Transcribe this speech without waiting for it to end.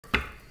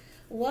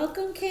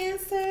Welcome,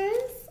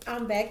 Cancers.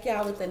 I'm back,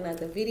 y'all, with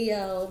another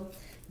video.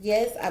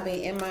 Yes, I've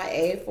been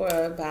MIA for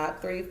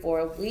about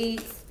 3-4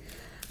 weeks,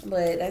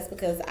 but that's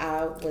because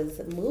I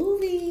was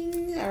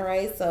moving. All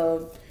right,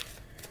 so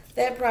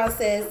that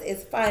process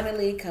is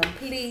finally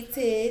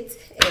completed,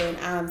 and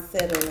I'm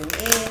settling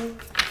in.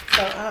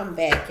 So I'm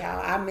back, y'all.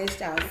 I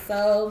missed y'all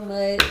so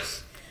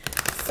much.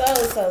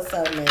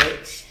 So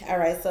much. All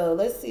right, so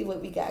let's see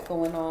what we got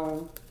going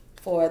on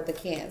for the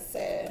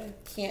Cancer,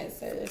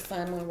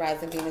 Sun, Moon,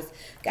 Rising, Venus.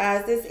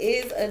 Guys, this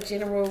is a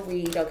general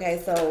read,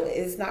 okay? So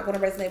it's not going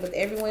to resonate with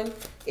everyone.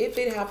 If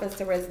it happens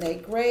to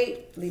resonate,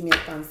 great. Leave me a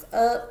thumbs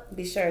up.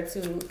 Be sure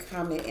to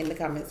comment in the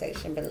comment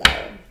section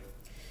below.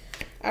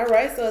 All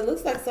right, so it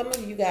looks like some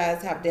of you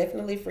guys have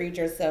definitely freed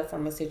yourself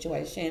from a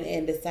situation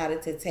and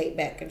decided to take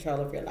back control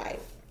of your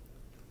life.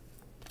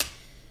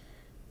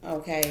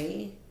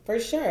 Okay, for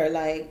sure.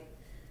 Like,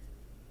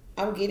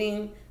 I'm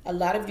getting a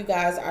lot of you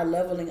guys are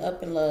leveling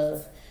up in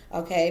love.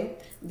 Okay,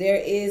 there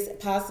is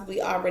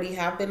possibly already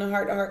have been a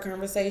heart-to-heart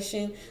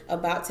conversation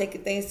about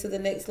taking things to the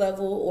next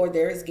level, or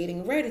there is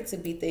getting ready to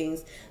be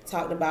things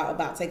talked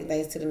about taking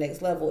things to the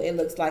next level. It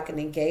looks like an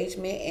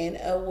engagement and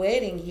a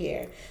wedding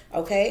here.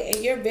 Okay,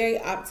 and you're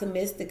very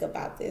optimistic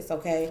about this.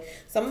 Okay,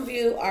 some of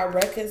you are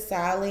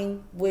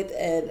reconciling with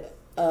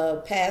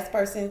a past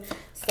person.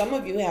 Some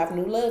of you have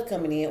new love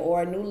coming in,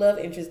 or a new love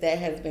interest that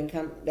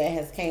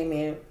has came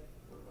in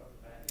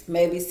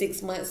maybe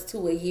 6 months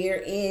to a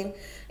year in,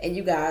 and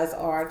you guys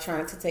are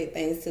trying to take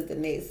things to the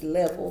next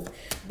level.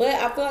 But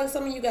I feel like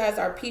some of you guys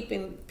are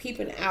peeping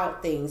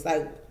out things,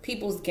 like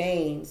people's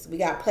games. We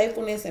got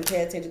playfulness and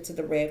pay attention to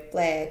the red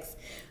flags.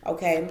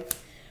 Okay,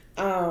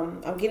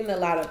 I'm getting a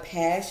lot of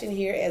passion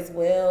here as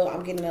well.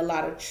 I'm getting a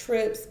lot of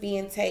trips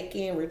being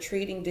taken,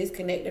 retreating,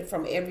 disconnected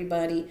from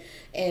everybody,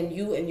 and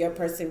you and your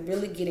person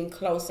really getting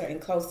closer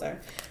and closer.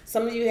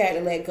 Some of you had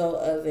to let go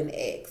of an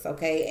ex,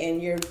 okay?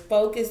 And you're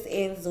focused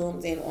and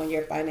zoomed in on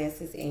your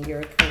finances and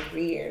your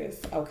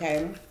careers,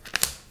 okay?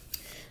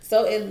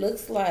 So it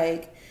looks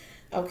like,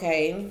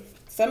 okay,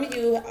 some of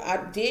you,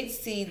 I did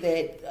see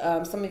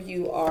that some of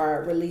you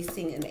are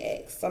releasing an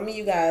ex. Some of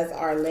you guys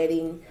are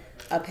letting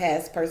a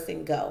past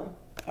person go,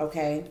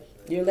 okay?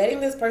 You're letting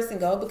this person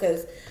go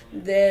because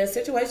the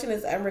situation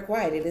is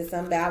unrequited. It's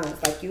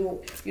unbalanced. Like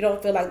you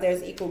don't feel like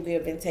there's equal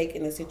give and take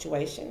in the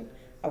situation,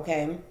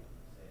 okay?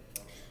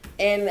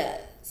 And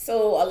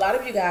so a lot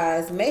of you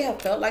guys may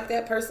have felt like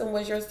that person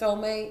was your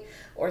soulmate,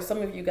 or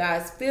some of you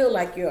guys feel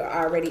like you're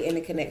already in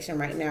a connection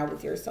right now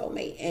with your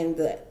soulmate, and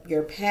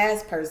your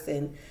past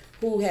person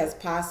who has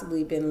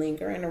possibly been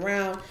lingering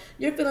around,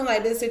 you're feeling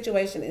like this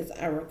situation is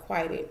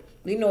unrequited.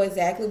 We know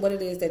exactly what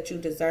it is that you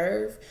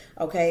deserve,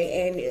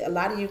 okay? And a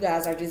lot of you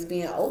guys are just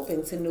being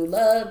open to new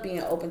love,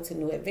 being open to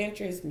new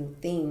adventures, new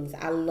things.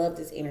 I love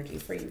this energy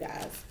for you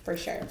guys, for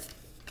sure.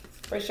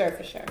 For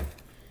sure.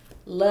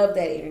 Love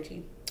that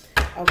energy.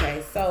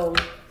 Okay, so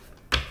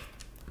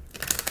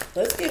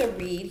let's get a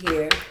read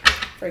here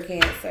for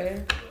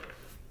Cancer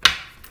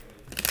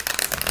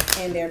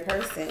and their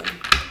person.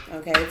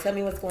 Okay, tell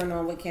me what's going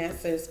on with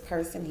Cancer's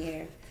person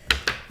here.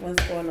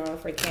 What's going on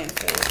for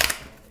Cancer's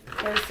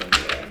person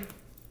here?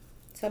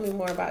 Tell me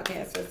more about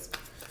Cancer's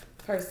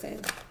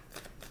person.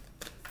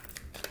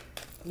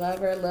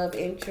 Lover, love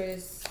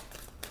interest.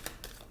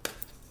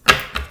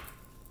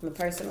 The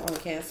person on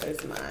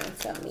Cancer's mind,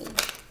 tell me.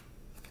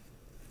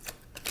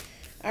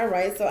 All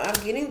right, so I'm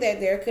getting that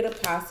there could have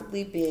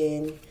possibly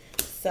been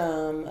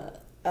some,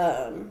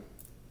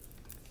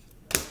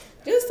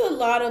 just a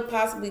lot of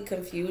possibly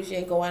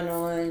confusion going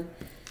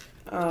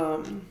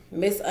on,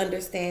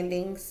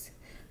 misunderstandings.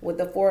 With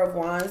the Four of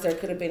Wands, there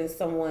could have been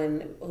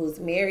someone who's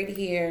married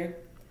here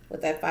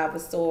with that Five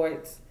of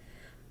Swords.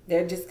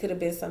 There just could have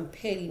been some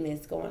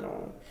pettiness going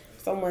on.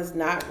 Someone's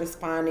not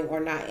responding or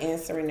not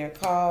answering their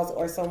calls,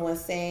 or someone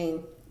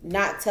saying,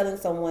 not telling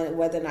someone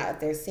whether or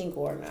not they're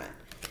single or not.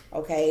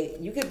 Okay,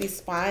 you could be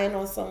spying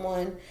on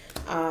someone.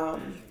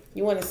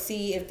 You want to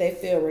see if they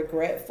feel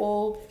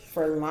regretful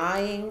for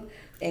lying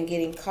and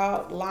getting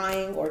caught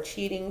lying or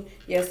cheating.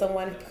 Yeah,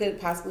 someone could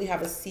possibly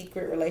have a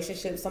secret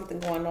relationship, something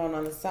going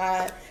on the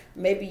side.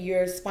 Maybe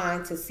you're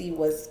spying to see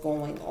what's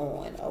going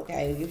on,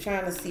 okay? You're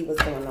trying to see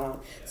what's going on.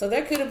 So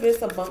there could have been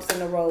some bumps in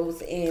the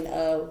roads in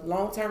a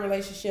long-term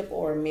relationship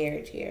or a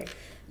marriage here.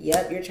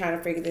 Yep, you're trying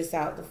to figure this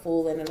out, the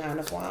Fool and the Nine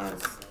of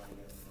Wands.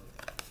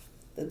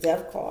 The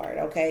Death card,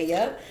 okay,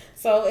 yep.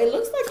 So it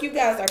looks like you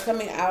guys are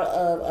coming out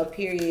of a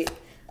period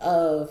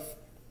of,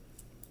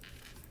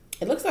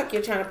 it looks like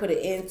you're trying to put an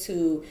end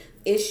to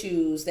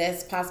issues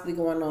that's possibly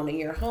going on in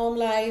your home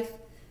life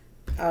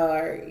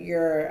or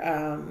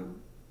your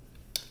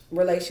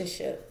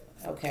relationship,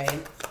 okay?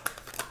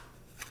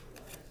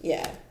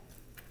 Yeah.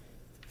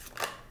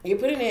 You're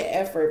putting in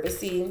effort, but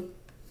see,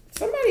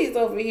 somebody's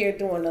over here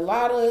doing a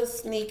lot of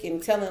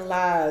sneaking, telling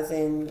lies,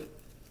 and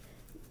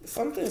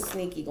something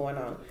sneaky going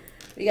on.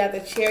 We got the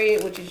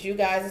Chariot, which is you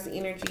guys'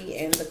 energy,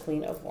 and the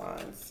Queen of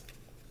Wands.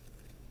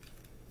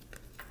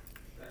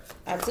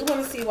 I do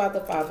want to see why the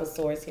Five of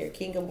Swords here.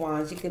 King of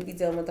Wands. You could be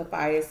dealing with the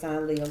fire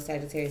sign, Leo,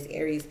 Sagittarius,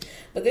 Aries.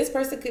 But this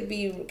person could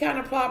be kind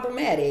of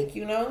problematic,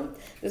 you know?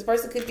 This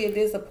person could be a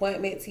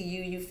disappointment to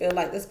you. You feel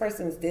like this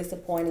person is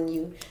disappointing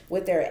you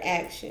with their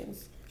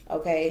actions,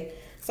 okay?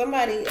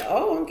 Somebody,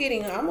 I'm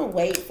going to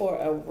wait for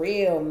a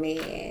real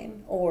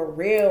man or a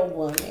real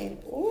woman.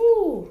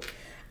 Ooh,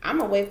 I'm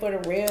going to wait for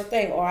the real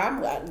thing, or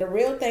the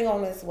real thing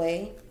on its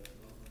way.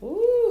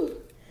 Ooh.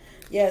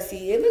 Yeah,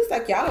 see, it looks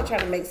like y'all are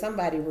trying to make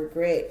somebody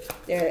regret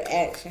their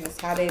actions,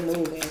 how they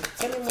moving.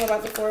 Tell me more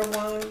about the Four of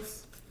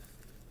Wands.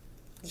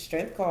 The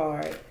Strength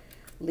card.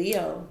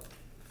 Leo.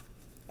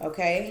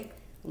 Okay?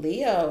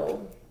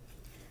 Leo.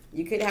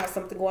 You could have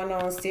something going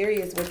on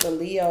serious with a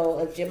Leo,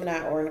 a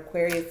Gemini, or an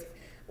Aquarius,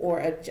 or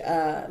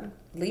a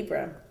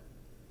Libra.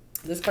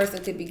 This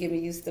person could be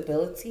giving you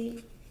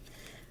stability.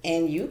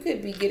 And you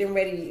could be getting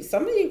ready.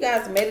 Some of you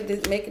guys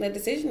making a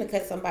decision to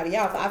cut somebody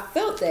off. I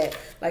felt that.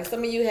 Like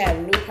some of you had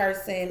a new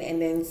person,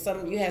 and then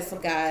you had some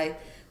guy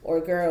or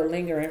girl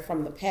lingering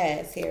from the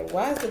past here.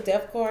 Why is the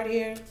Death card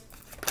here?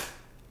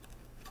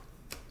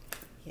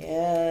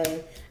 Yeah,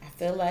 I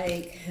feel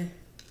like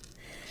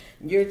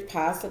you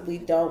possibly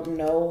don't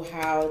know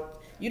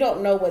you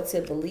don't know what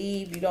to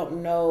believe. You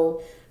don't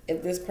know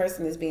if this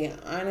person is being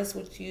honest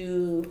with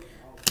you.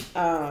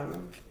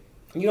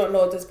 You don't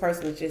know if this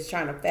person is just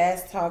trying to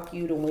fast talk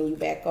you to win you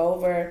back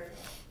over.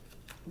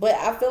 But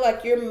I feel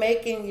like you're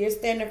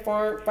standing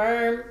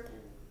firm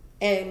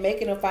and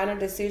making a final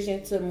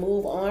decision to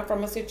move on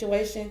from a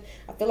situation.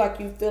 I feel like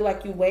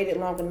you waited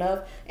long enough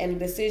and a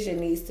decision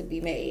needs to be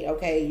made,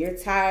 okay? You're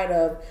tired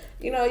of,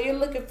 you're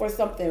looking for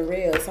something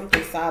real,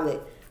 something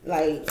solid.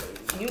 Like,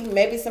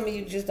 maybe some of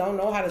you just don't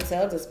know how to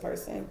tell this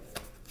person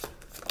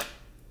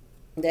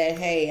that,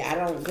 hey,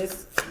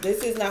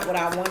 this is not what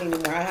I want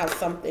anymore. I have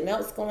something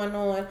else going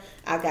on.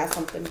 I got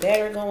something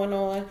better going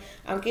on.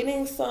 I'm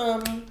getting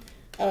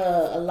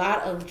a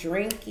lot of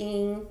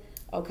drinking,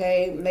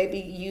 okay? Maybe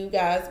you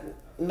guys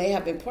may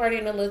have been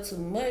partying a little too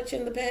much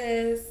in the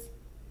past.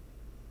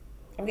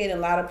 I'm getting a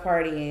lot of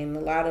partying, a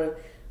lot of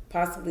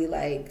possibly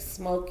like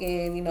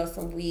smoking,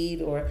 some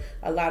weed, or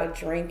a lot of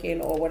drinking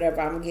or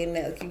whatever. I'm getting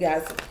that you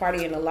guys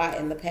partying a lot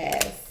in the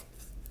past.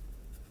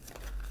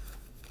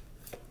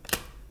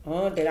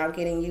 Oh, that I'm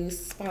getting you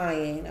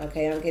spying.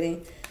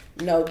 Okay,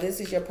 no, this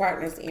is your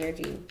partner's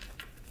energy.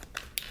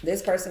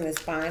 This person is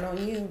spying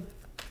on you.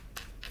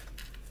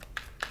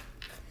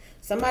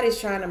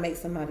 Somebody's trying to make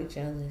somebody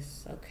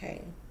jealous.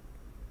 Okay.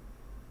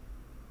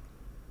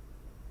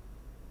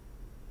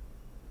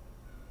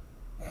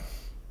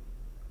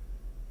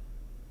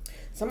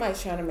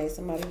 Somebody's trying to make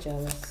somebody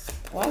jealous.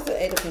 Why is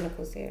the Eight of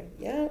Pentacles here?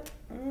 Yep.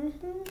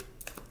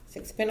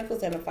 Six of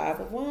Pentacles and a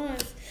Five of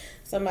Wands.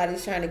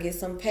 Somebody's trying to get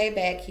some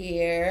payback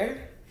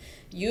here.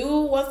 You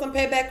want some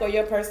payback, or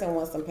your person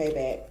wants some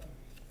payback?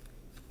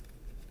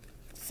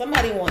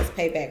 Somebody wants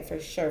payback for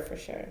sure, for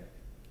sure.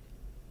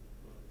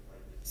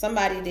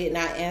 Somebody did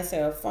not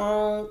answer a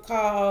phone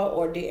call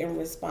or didn't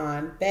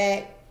respond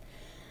back.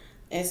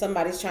 And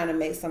somebody's trying to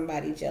make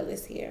somebody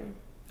jealous here.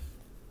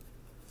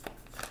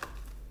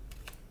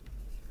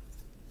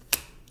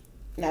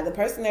 Now, the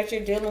person that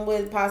you're dealing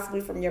with,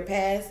 possibly from your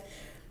past,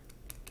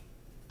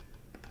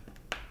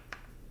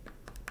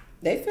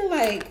 they feel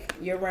like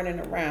you're running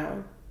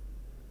around,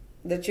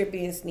 that you're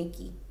being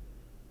sneaky.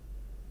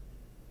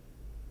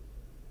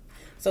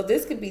 So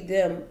this could be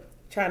them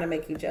trying to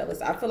make you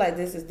jealous. I feel like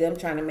this is them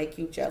trying to make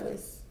you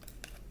jealous.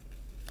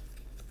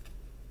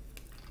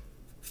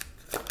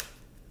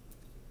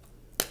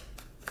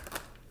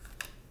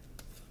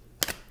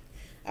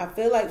 I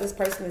feel like this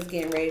person is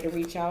getting ready to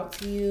reach out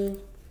to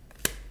you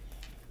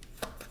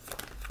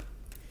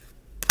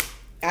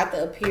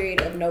after a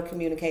period of no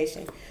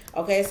communication.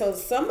 Okay, so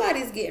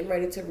somebody's getting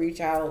ready to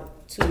reach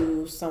out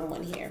to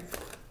someone here.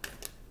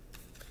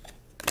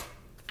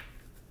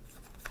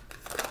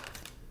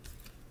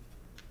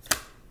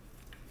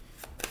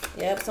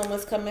 Yep,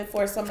 someone's coming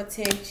for some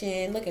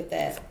attention. Look at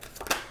that.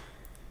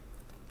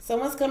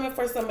 Someone's coming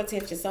for some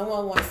attention.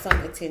 Someone wants some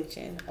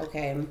attention,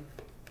 okay?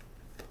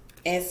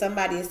 And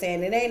somebody is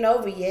saying, it ain't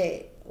over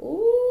yet.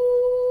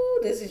 Ooh,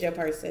 this is your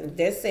person.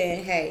 They're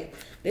saying, hey,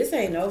 this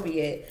ain't over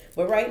yet.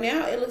 But right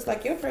now, it looks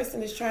like your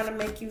person is trying to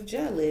make you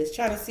jealous.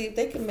 Trying to see if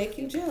they can make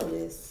you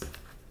jealous.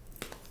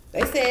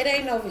 They say it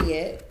ain't over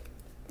yet.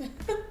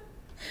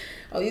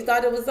 Oh, you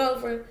thought it was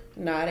over?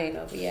 No, it ain't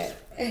over yet.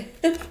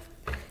 It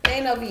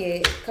ain't over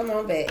yet. Come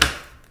on back.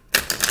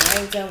 I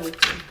ain't done with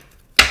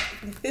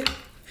you.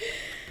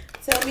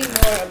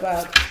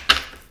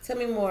 Tell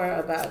me more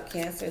about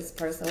Cancer's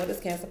person. What does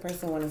Cancer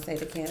person want to say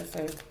to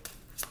Cancer?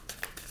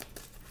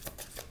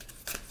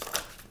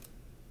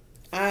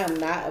 I am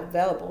not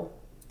available.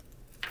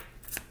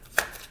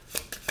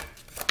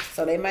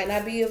 So they might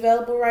not be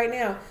available right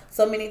now.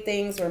 So many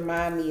things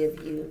remind me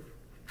of you.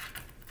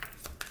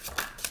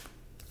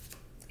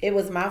 It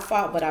was my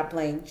fault, but I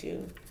blamed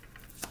you.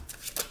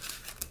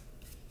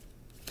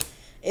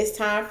 It's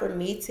time for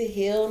me to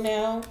heal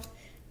now.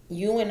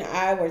 You and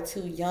I were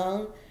too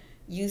young.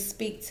 You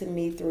speak to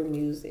me through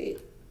music.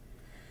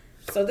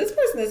 So this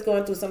person is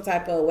going through some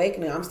type of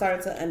awakening. I'm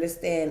starting to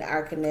understand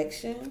our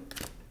connection.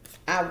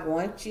 I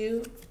want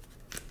you,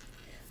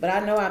 but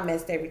I know I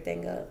messed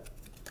everything up.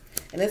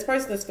 And this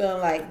person is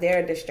feeling like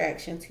they're a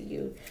distraction to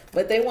you,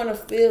 but they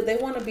want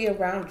to be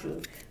around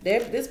you.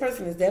 This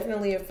person is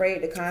definitely afraid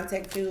to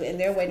contact you, and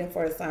they're waiting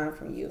for a sign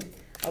from you.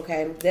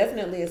 Okay,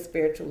 definitely a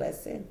spiritual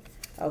lesson.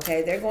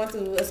 Okay, they're going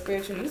through a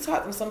spiritual. You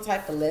taught them some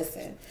type of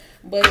lesson,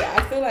 but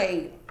I feel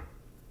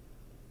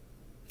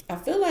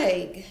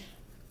like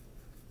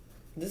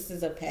this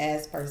is a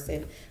past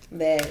person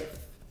that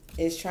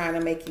is trying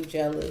to make you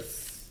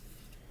jealous.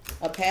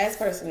 A past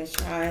person is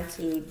trying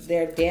to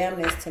their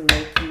damnness to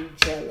make you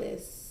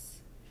jealous.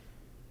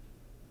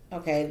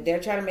 Okay, they're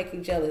trying to make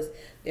you jealous.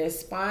 They're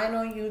spying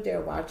on you.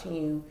 They're watching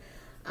you.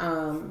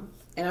 And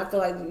I feel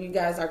like you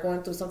guys are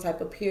going through some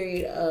type of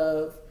period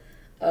of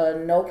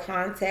no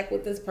contact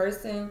with this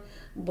person,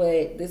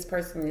 but this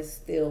person is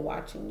still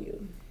watching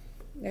you.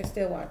 They're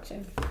still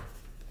watching.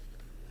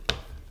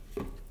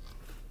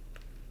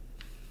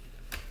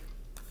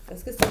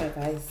 Let's get some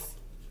advice.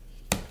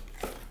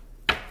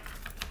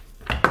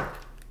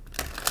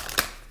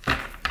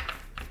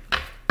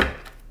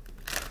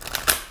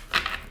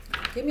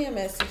 Give me a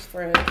message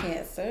for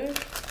Cancer.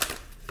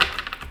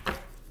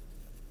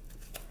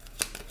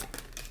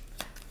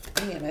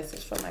 Give me a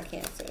message for my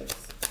Cancers.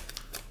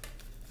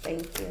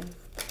 Thank you.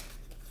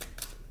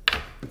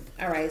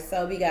 All right,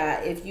 so we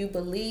got if you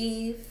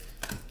believe.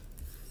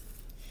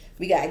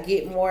 We got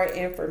get more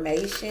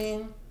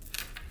information.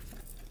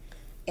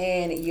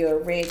 And you're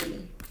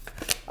ready.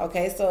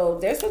 Okay, so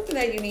there's something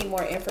that you need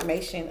more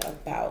information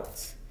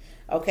about.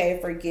 Okay,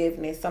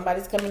 forgiveness.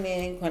 Somebody's coming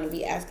in, going to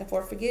be asking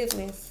for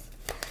forgiveness.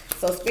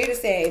 So Spirit is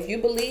saying, if you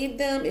believe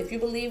them, if you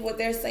believe what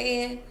they're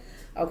saying,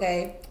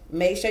 okay,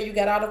 make sure you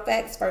got all the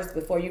facts first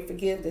before you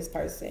forgive this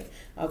person.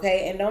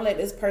 Okay, and don't let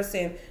this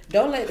person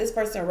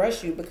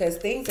rush you, because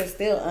things are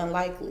still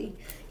unlikely.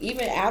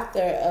 Even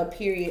after a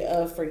period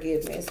of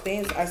forgiveness,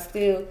 things are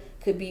still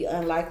could be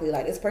unlikely.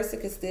 Like this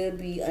person could still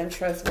be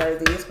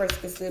untrustworthy. This person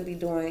could still be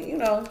doing, you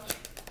know,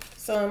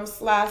 some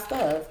sly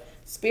stuff.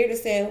 Spirit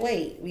is saying,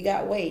 wait, we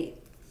got wait.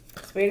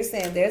 Spirit is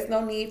saying there's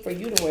no need for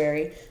you to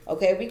worry.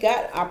 Okay, we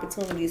got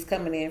opportunities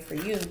coming in for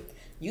you.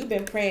 You've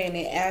been praying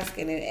and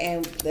asking,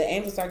 and the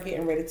angels are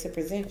getting ready to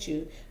present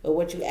you with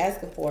what you're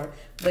asking for.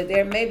 But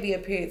there may be a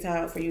period of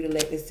time for you to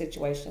let this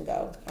situation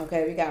go.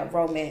 Okay, we got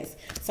romance.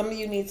 Some of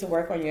you need to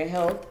work on your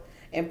health,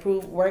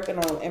 working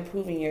on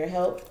improving your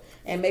health,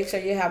 and make sure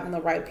you're having the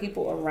right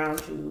people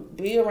around you.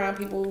 Be around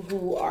people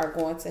who are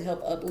going to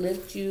help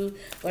uplift you,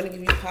 going to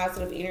give you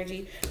positive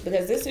energy.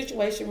 Because this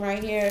situation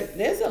right here,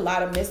 there's a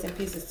lot of missing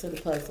pieces to the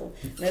puzzle.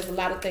 And there's a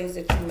lot of things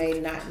that you may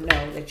not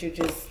know, that you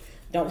just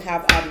don't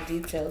have all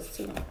the details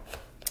to.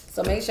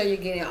 So make sure you're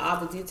getting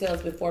all the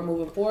details before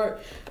moving forward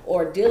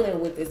or dealing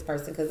with this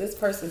person, because this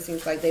person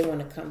seems like they want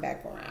to come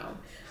back around.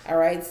 All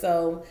right,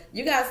 so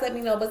you guys let me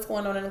know what's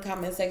going on in the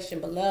comment section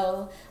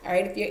below. All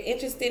right, if you're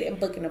interested in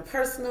booking a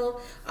personal,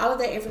 all of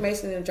that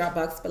information in the drop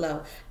box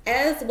below.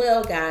 As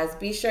well, guys,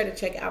 be sure to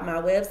check out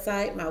my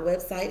website. My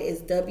website is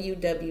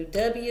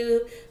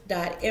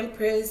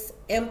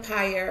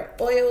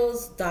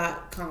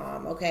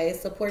www.empressempireoils.com. Okay,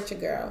 support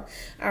your girl.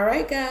 All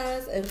right,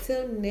 guys,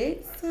 until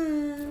next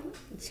time,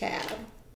 ciao.